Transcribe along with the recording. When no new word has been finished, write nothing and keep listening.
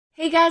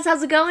Hey guys,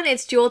 how's it going?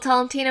 It's Jewel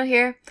Tolentino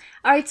here.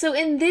 Alright, so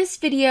in this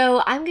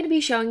video, I'm going to be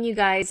showing you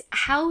guys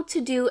how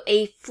to do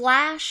a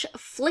flash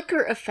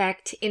flicker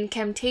effect in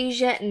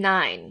Camtasia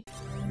 9.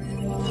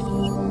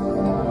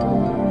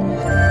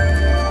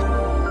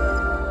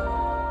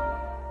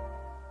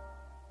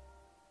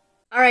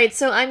 Alright,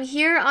 so I'm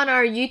here on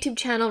our YouTube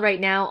channel right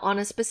now on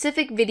a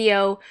specific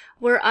video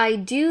where I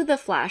do the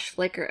flash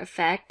flicker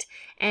effect,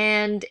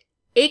 and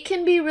it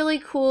can be really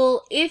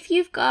cool if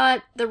you've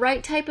got the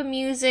right type of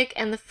music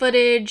and the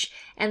footage,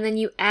 and then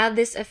you add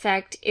this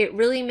effect. It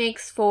really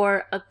makes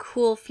for a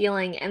cool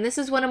feeling, and this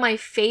is one of my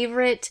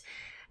favorite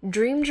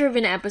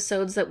dream-driven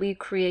episodes that we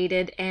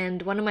created,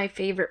 and one of my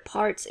favorite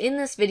parts in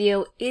this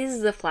video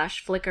is the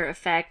flash flicker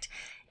effect.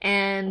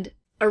 And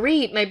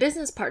Arit, my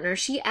business partner,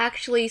 she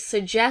actually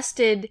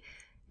suggested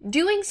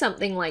doing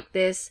something like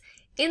this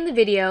in the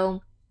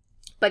video,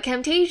 but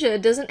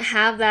Camtasia doesn't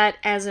have that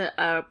as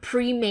a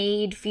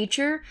pre-made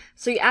feature,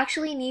 so you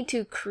actually need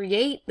to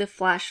create the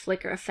flash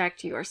flicker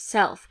effect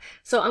yourself.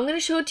 So I'm going to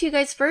show it to you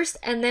guys first,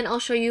 and then I'll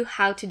show you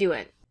how to do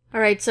it.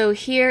 Alright, so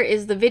here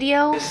is the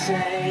video,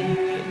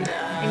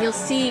 and you'll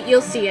see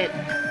it.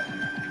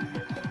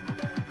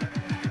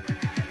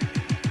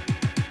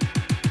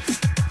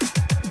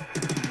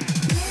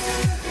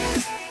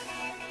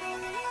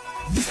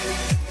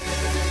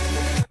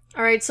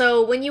 Alright,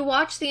 so when you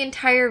watch the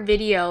entire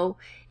video,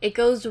 it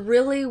goes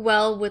really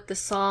well with the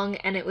song,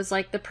 and it was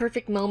like the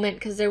perfect moment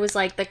because there was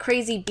like the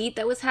crazy beat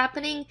that was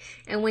happening,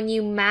 and when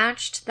you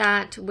matched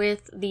that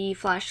with the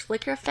flash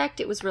flicker effect,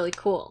 it was really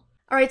cool.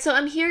 Alright, so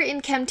I'm here in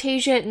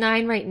Camtasia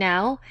 9 right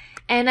now,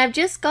 and I've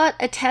just got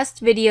a test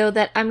video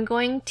that I'm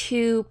going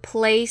to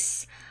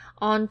place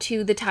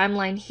onto the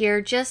timeline here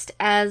just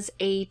as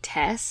a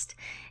test,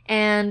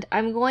 and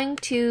I'm going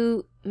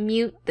to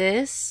mute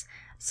this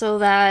so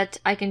that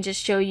I can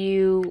just show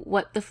you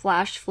what the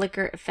flash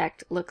flicker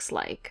effect looks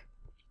like.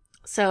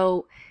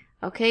 So,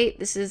 okay,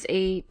 this is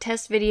a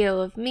test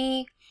video of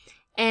me,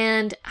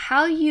 and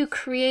how you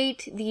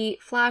create the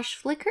flash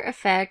flicker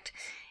effect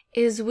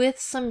is with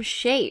some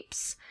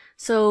shapes.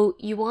 So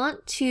you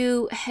want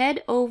to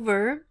head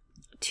over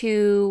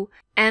to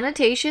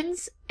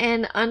annotations,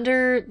 and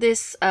under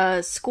this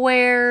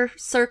square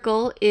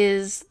circle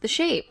is the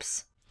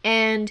shapes.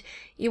 And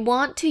you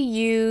want to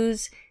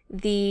use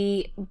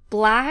the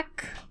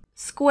black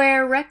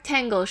square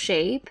rectangle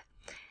shape,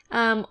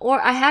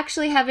 or I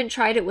actually haven't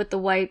tried it with the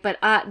white, but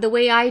the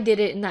way I did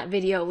it in that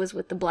video was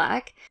with the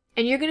black.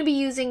 And you're going to be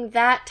using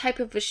that type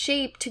of a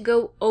shape to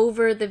go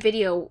over the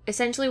video.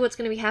 Essentially what's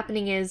going to be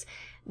happening is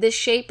this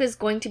shape is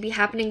going to be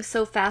happening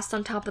so fast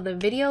on top of the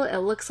video, it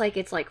looks like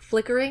it's like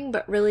flickering,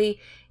 but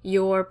really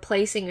you're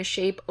placing a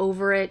shape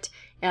over it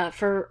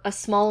for a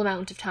small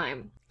amount of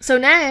time. So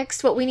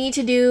next, what we need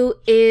to do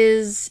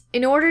is,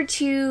 in order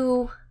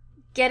to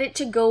get it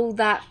to go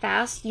that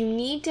fast, you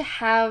need to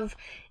have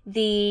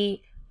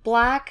the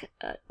black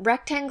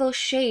rectangle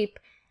shape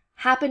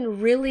happen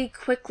really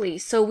quickly.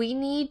 So we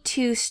need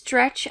to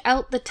stretch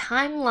out the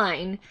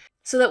timeline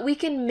so that we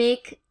can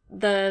make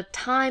the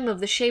time of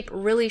the shape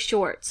really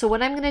short. So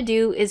what I'm going to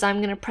do is I'm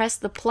going to press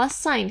the plus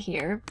sign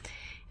here,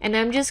 and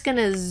I'm just going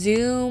to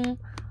zoom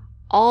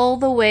all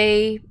the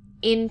way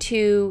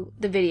into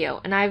the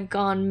video, and I've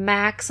gone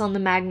max on the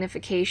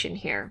magnification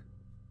here.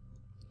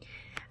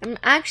 I'm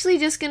actually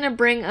just going to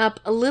bring up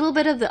a little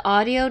bit of the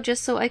audio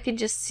just so I can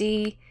just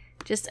see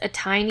just a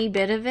tiny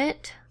bit of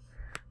it.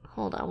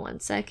 Hold on one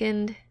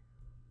second.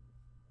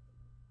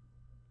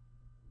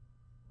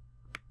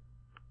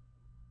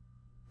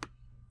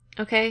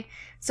 Okay,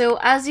 so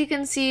as you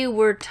can see,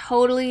 we're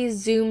totally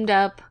zoomed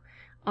up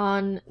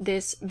on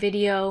this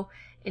video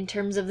in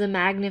terms of the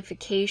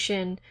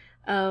magnification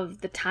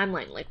of the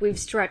timeline. Like, we've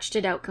stretched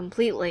it out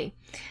completely.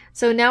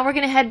 So now we're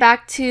going to head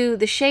back to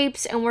the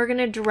shapes, and we're going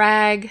to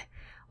drag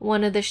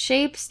one of the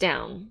shapes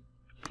down.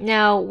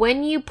 Now,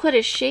 when you put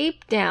a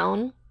shape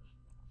down,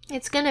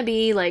 it's going to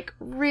be like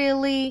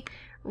really,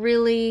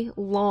 really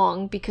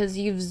long because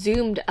you've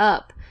zoomed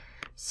up.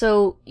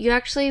 So you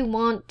actually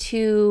want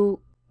to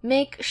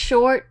make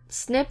short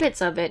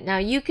snippets of it. Now,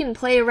 you can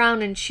play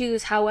around and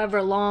choose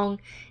however long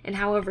and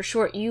however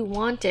short you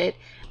want it,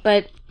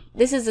 but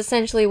this is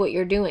essentially what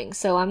you're doing.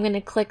 So I'm going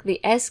to click the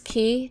S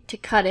key to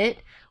cut it,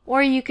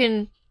 or you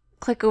can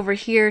click over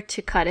here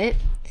to cut it.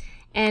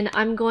 And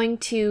I'm going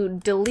to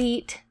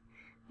delete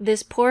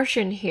this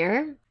portion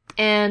here,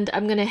 and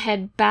I'm going to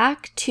head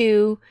back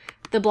to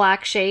the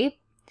black shape,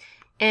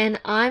 and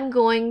I'm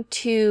going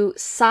to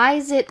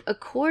size it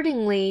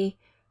accordingly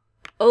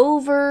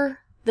over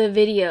the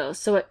video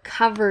so it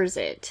covers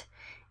it.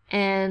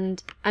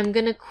 And I'm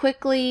going to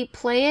quickly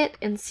play it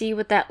and see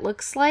what that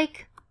looks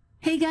like.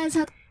 Hey guys,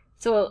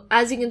 so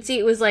as you can see,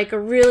 it was like a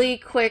really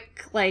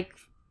quick like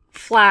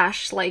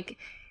flash, like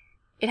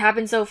it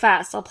happened so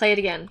fast. I'll play it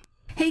again.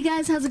 Hey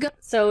guys, how's it going?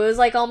 So it was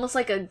like almost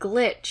like a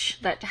glitch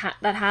that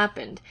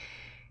happened.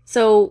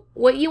 So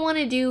what you want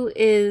to do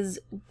is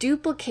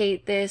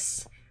duplicate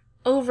this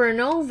over and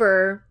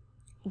over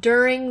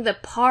during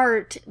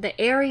the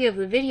area of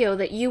the video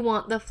that you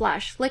want the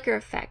flash flicker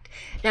effect.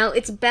 Now,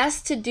 it's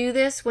best to do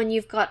this when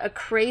you've got a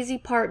crazy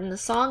part in the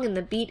song and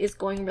the beat is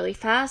going really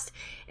fast,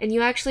 and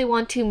you actually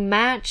want to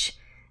match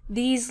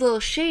these little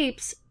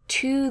shapes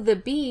to the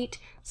beat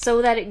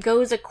so that it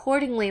goes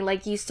accordingly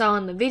like you saw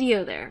in the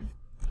video there.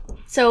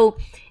 So,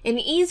 an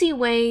easy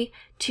way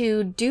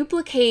to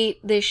duplicate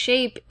this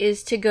shape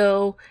is to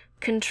go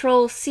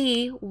Control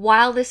C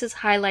while this is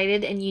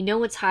highlighted, and you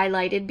know it's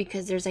highlighted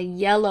because there's a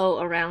yellow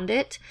around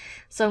it.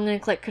 So I'm going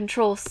to click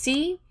Control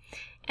C,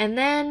 and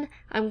then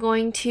I'm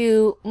going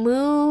to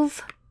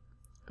move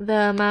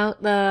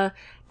the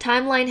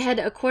timeline head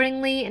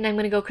accordingly, and I'm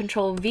going to go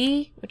Control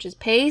V, which is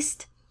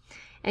paste,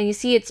 and you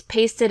see it's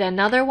pasted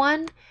another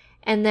one,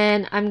 and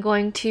then I'm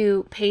going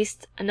to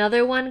paste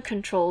another one,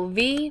 Control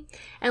V,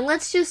 and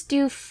let's just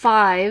do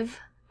 5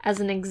 as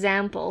an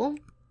example.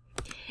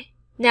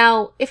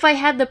 Now, if I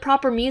had the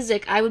proper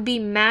music, I would be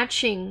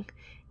matching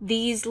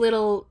these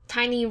little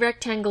tiny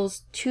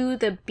rectangles to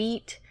the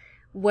beat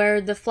where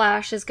the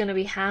flash is going to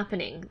be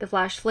happening, the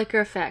flash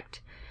flicker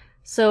effect.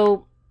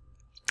 So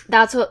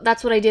that's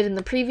what I did in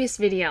the previous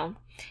video.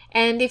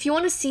 And if you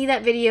want to see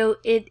that video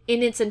in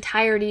its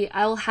entirety,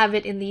 I'll have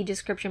it in the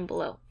description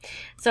below.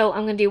 So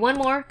I'm going to do one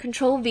more,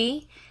 Control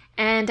V,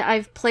 and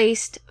I've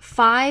placed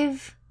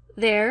 5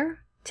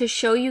 there to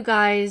show you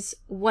guys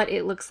what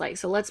it looks like.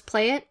 So let's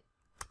play it.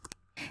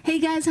 Hey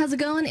guys, how's it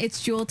going?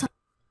 It's Jewel.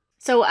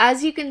 So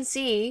as you can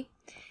see,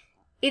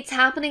 it's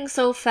happening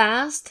so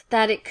fast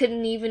that it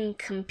couldn't even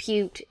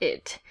compute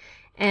it.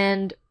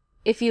 And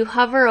if you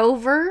hover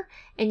over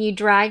and you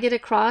drag it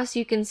across,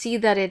 you can see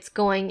that it's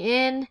going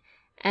in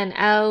and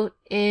out,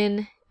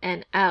 in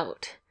and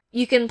out.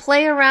 You can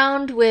play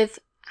around with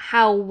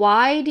how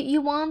wide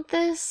you want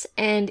this,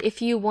 and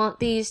if you want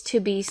these to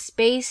be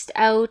spaced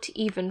out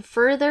even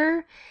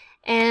further.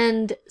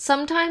 And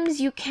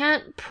sometimes you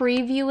can't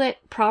preview it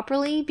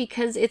properly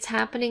because it's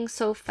happening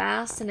so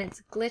fast and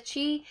it's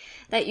glitchy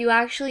that you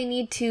actually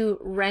need to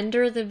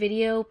render the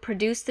video,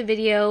 produce the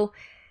video,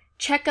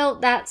 check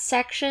out that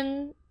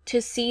section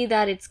to see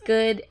that it's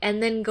good,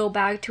 and then go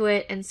back to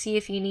it and see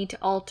if you need to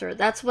alter.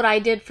 That's what I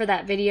did for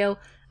that video.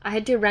 I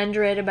had to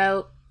render it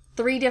about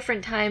 3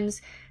 different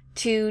times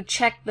to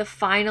check the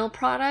final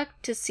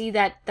product to see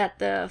that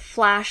the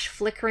flash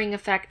flickering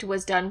effect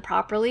was done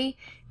properly,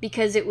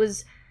 because it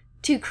was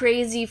too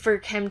crazy for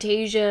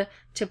Camtasia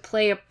to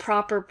play a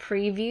proper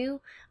preview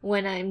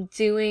when I'm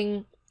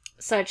doing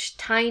such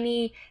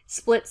tiny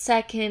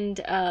split-second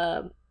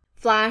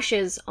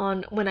flashes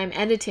when I'm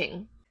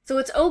editing. So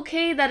it's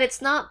okay that it's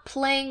not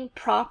playing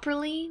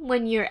properly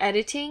when you're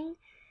editing.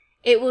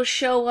 It will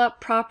show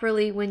up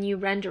properly when you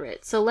render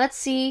it. So let's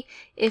see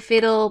if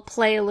it'll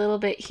play a little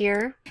bit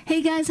here.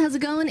 Hey guys, how's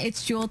it going?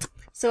 It's Jewel.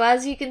 So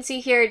as you can see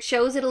here, it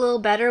shows it a little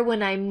better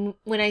when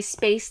I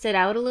spaced it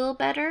out a little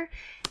better.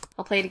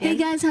 I'll play it again. Hey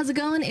guys, how's it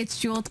going? It's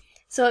Jewel.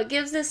 So it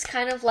gives this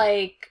kind of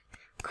like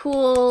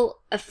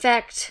cool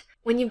effect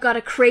when you've got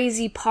a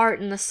crazy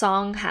part in the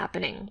song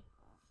happening.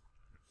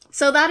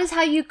 So that is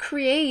how you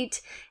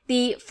create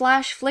the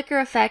flash flicker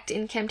effect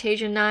in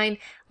Camtasia 9.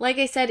 Like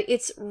I said,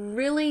 it's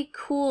really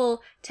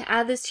cool to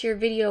add this to your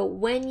video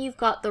when you've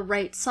got the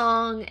right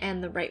song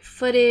and the right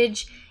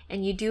footage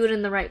and you do it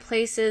in the right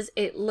places.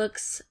 It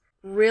looks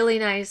really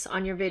nice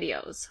on your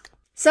videos.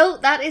 So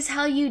that is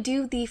how you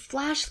do the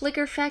flash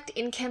flicker effect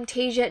in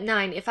Camtasia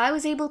 9. If I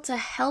was able to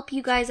help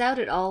you guys out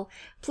at all,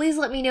 please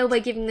let me know by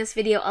giving this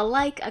video a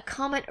like, a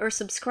comment, or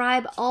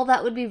subscribe. All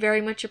that would be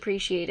very much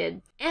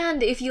appreciated.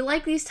 And if you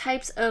like these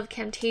types of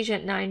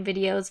Camtasia 9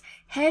 videos,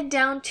 head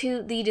down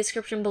to the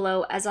description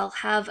below as I'll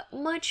have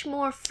much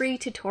more free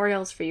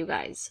tutorials for you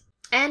guys.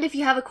 And if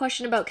you have a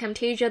question about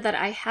Camtasia that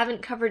I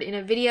haven't covered in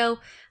a video,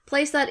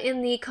 place that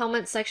in the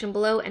comments section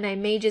below and I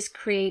may just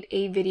create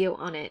a video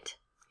on it.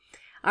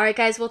 Alright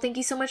guys, well thank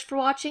you so much for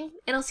watching,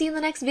 and I'll see you in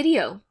the next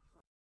video.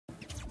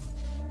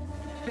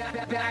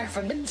 Back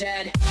from the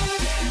dead.